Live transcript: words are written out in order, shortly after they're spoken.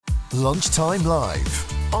Lunchtime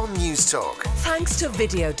Live on News Talk. Thanks to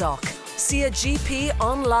VideoDoc. See a GP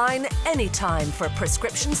online anytime for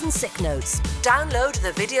prescriptions and sick notes. Download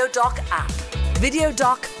the VideoDoc app.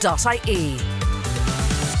 videodoc.ie.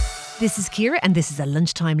 This is Ciara and this is a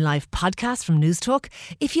Lunchtime Live podcast from News Talk.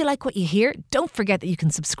 If you like what you hear, don't forget that you can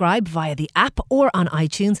subscribe via the app or on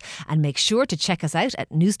iTunes, and make sure to check us out at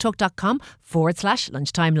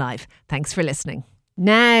newstalk.com/lunchtime live. Thanks for listening.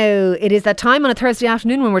 Now, it is that time on a Thursday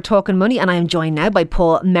afternoon when we're talking money, and I am joined now by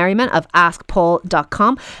Paul Merriman of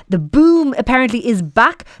AskPaul.com. The boom apparently is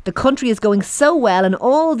back. The country is going so well and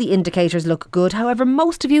all the indicators look good. However,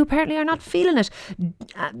 most of you apparently are not feeling it.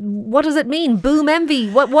 What does it mean? Boom envy?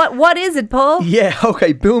 What is it, Paul? Yeah,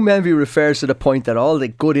 okay. Boom envy refers to the point that all the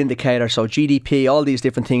good indicators, so GDP, all these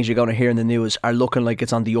different things you're going to hear in the news, are looking like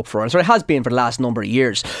it's on the up for us. So it has been for the last number of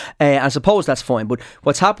years. I suppose that's fine. But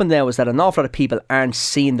what's happened now is that an awful lot of people aren't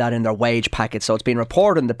seeing that in their wage packet. So it's been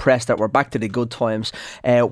reported in the press that we're back to the good times.